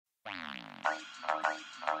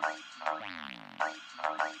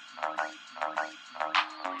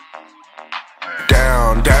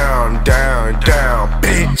Down, down, down, down,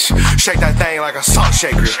 bitch. Shake that thing like a salt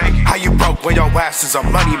shaker. How you broke when your ass is a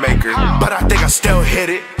money maker? But I think I still hit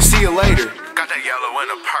it. See you later. Got that yellow in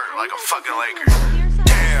a perk like a fucking Laker.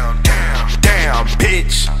 Down, down, down,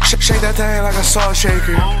 bitch. Shake that thing like a salt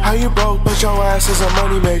shaker. How you broke but your ass is a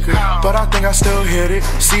money maker? But I think I still hit it.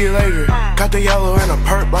 See you later. Got the yellow in a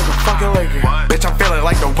perk like a fucking Laker. Bitch, I'm feeling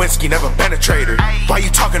like the whiskey, never been a trader. Why you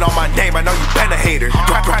talking on my name? I know you been a hater.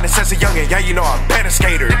 Grinding since a youngin', yeah, you know I've been a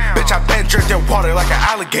skater. Bitch, I been drinking water like an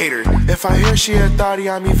alligator. If I hear she a thotty,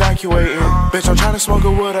 I'm evacuating. Bitch, I'm trying to smoke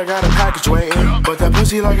a wood, I got a package waiting. But that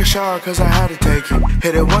pussy like a shower, cause I had to take it.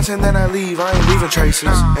 Hit it once and then I leave, I ain't leaving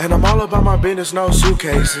traces. And I'm all about my business, no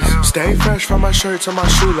suitcases. Stay fresh from my shirt to my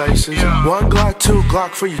shoelaces. One Glock, two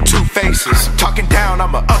Glock for you two faces. Talking down,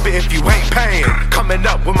 I'ma up it if you ain't paying. Coming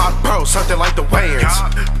up with my bro, something like the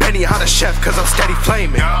Wayans. Benny on a chef, cause I'm steady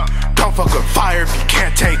flaming. Don't fuck with fire if you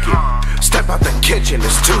can't take it. Step out the kitchen,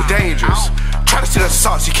 it's too dangerous. Try to see the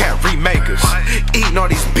sauce, you can't remake us. Eating all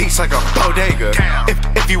these beats like a bodega.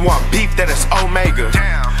 If you want beef, then it's Omega.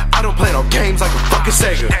 I don't play no games like a fucking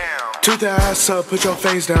Sega. Toot that ass up, put your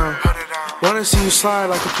face down. Wanna see you slide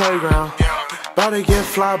like a playground. About to get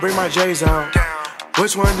fly, bring my J's out.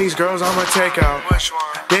 Which one of these girls I'ma take out?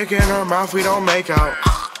 Dick in her mouth, we don't make out.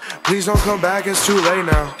 Please don't come back, it's too late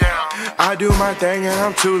now. I do my thing and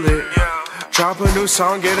I'm too lit. Drop a new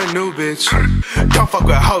song, get a new bitch. Don't fuck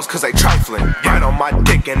with hoes cause they trifling. Right on my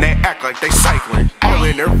dick and they act like they cycling. All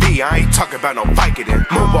in her V, I ain't talking about no Vicodin.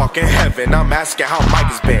 Moonwalk in heaven, I'm asking how Mike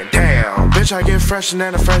has been. Damn, bitch, I get fresher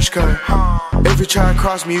than a fresh cut. If you try to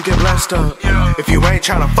cross me, you get blessed up. If you ain't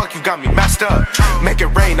tryna fuck, you got me messed up. Make it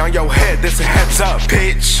rain on your head, this a heads up,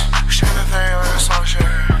 bitch. Shake the thing like a salt shaker.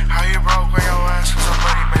 How you broke when your